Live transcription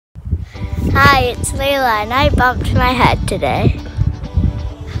Hi, it's Layla and I bumped my head today.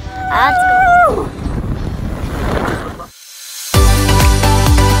 Let's go.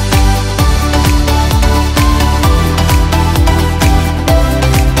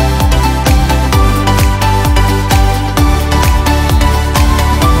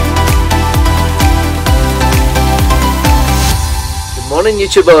 Good morning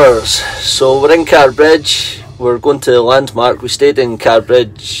YouTubers. So we're in Carrbridge. We're going to the landmark. We stayed in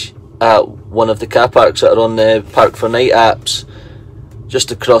Carrbridge at one of the car parks that are on the Park for Night apps,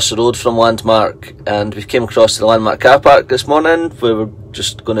 just across the road from Landmark, and we came across the Landmark car park this morning. We were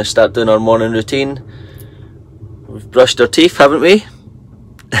just going to start doing our morning routine. We've brushed our teeth, haven't we?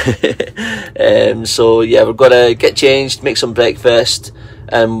 So yeah, we're going to get changed, make some breakfast,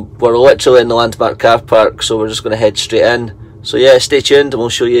 and we're literally in the Landmark car park, so we're just going to head straight in. So yeah, stay tuned and we'll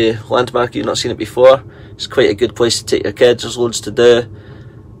show you Landmark if you've not seen it before. It's quite a good place to take your kids, there's loads to do.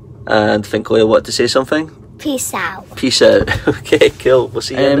 And I think Leah wanted to say something? Peace out. Peace out. Okay, cool. We'll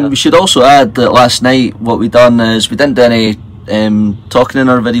see you. We should also add that last night what we done is we didn't do any talking in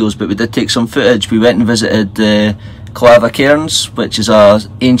our videos, but we did take some footage. We went and visited the Clava cairns, which is a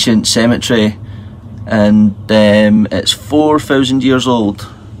ancient cemetery, and it's 4,000 years old,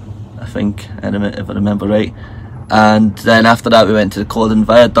 I think, if I remember right. And then after that we went to the Culloden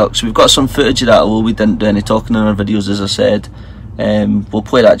viaduct. So we've got some footage of that, although we didn't do any talking in our videos, as I said. We'll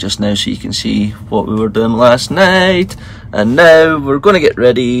play that just now so you can see what we were doing last night. And now we're going to get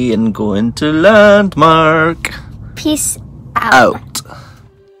ready and go into Landmark. Peace out.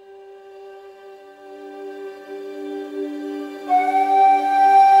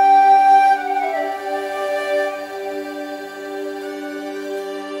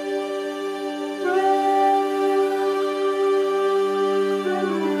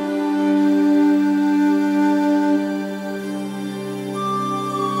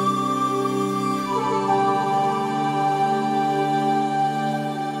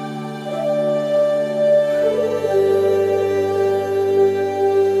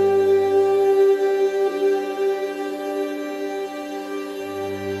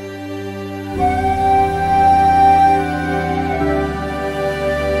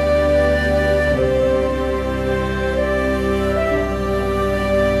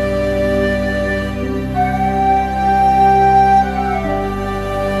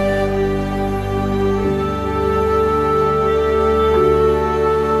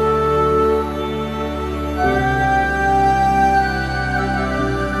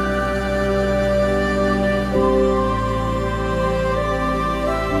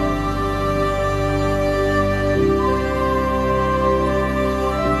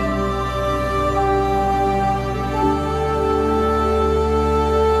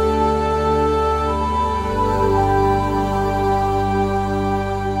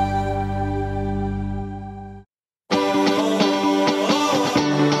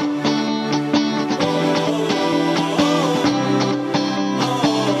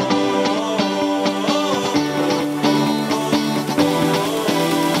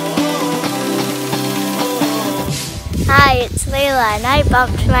 Hi, it's Layla and I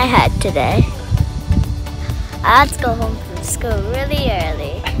bumped my head today. I had to go home from school really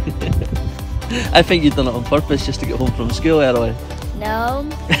early. I think you've done it on purpose just to get home from school early. No.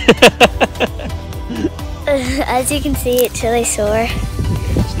 As you can see, it's really sore.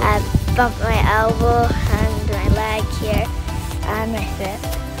 I bumped my elbow and my leg here and my foot,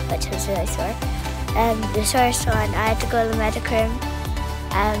 which was really sore. The sorest one, I had to go to the medical room.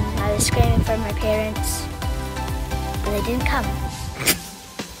 I was screaming for my parents, but they didn't come.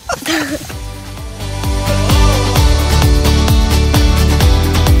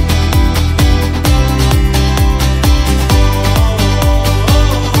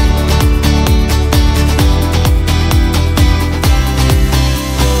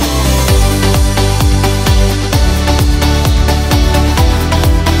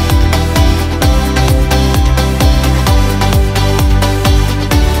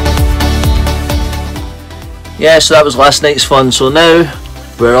 Yeah, so that was last night's fun, so now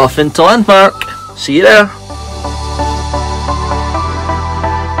we're off into Landmark. See you there.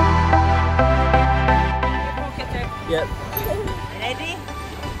 Yep. Ready?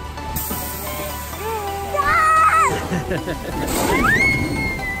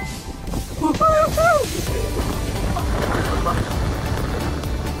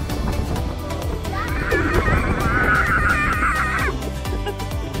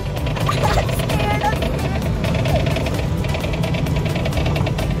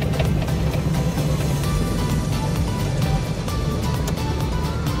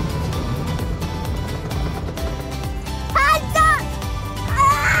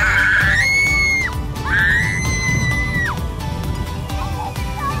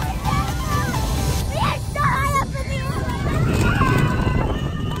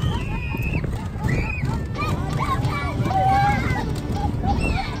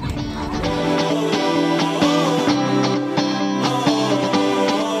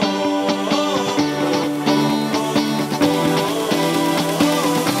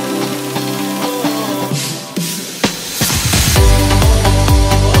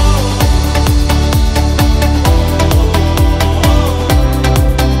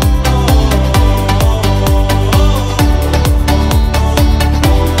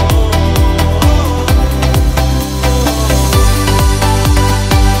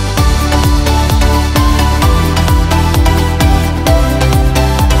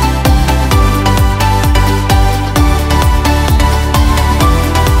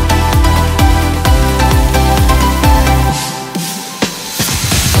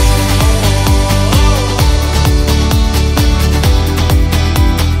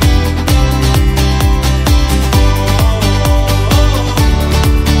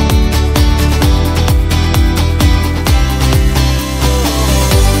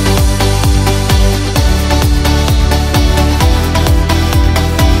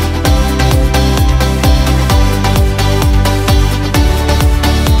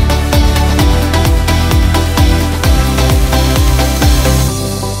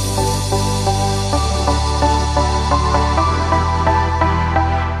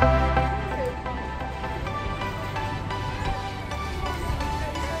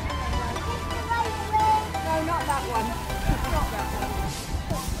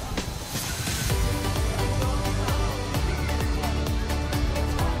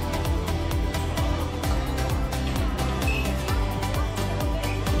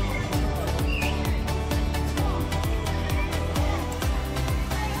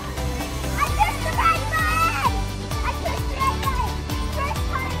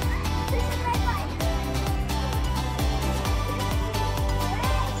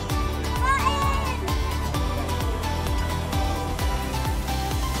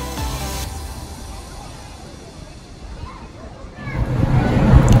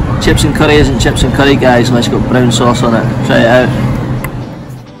 Chips and curry isn't chips and curry, guys, unless you've got brown sauce on it. Try it out.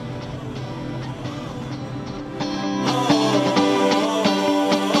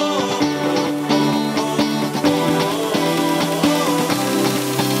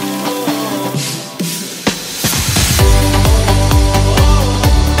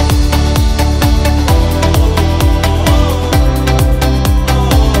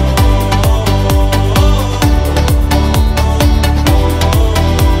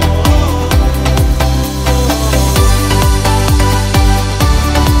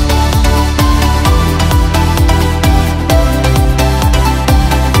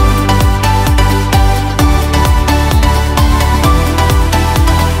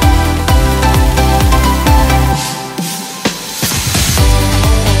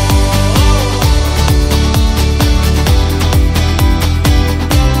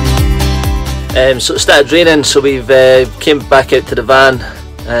 So it started raining, so we've came back out to the van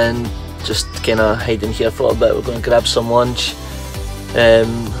and just kind of hiding here for a bit. We're going to grab some lunch.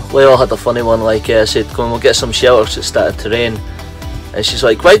 Leo had a funny one, like I said, come on, we'll get some shelter, so it started to rain. And she's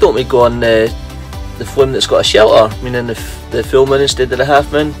like, why don't we go on the flume that's got a shelter, meaning the full moon instead of the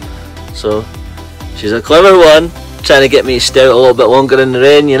half moon. So she's a clever one, trying to get me to stay out a little bit longer in the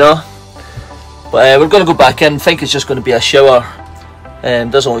rain, you know. But we're going to go back in. I think it's just going to be a shower.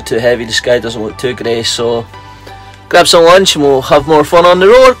 Doesn't look too heavy, the sky doesn't look too grey, so grab some lunch and we'll have more fun on the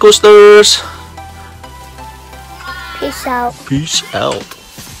roller coasters. Peace out. Peace out.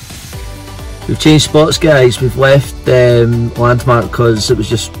 We've changed spots, guys. We've left Landmark because it was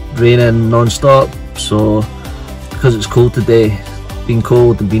just raining non-stop, so because it's cold today, being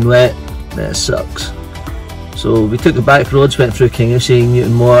cold and being wet, it sucks. So we took the back roads, went through Kingussie,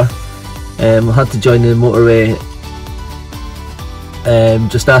 Newton Moor. We had to join the motorway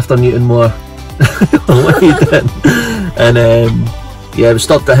just after Newton Moor. And yeah, we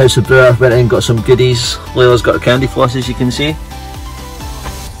stopped at House of Bruar, went in and got some goodies. Layla's got her candy floss, as you can see,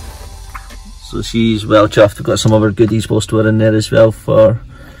 so she's well chuffed. We've got some other goodies whilst we're in there as well for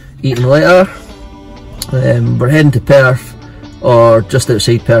eating later. We're heading to Perth, or just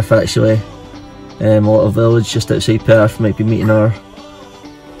outside Perth actually, a little village just outside Perth. Might be meeting our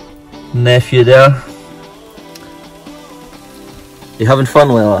nephew there. You having fun,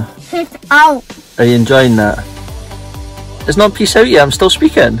 Layla? Peace out. Are you enjoying that? It's not peace out yet, I'm still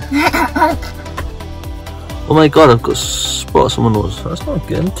speaking. Oh my god, I've got spots on my nose. That's not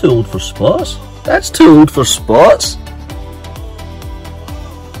good, I'm too old for spots. That's too old for spots.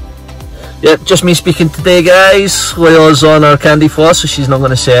 Yep, just me speaking today, guys. Layla's on our candy floss, so she's not going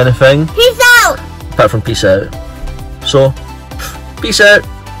to say anything. Peace out. Apart from peace out. So, peace out.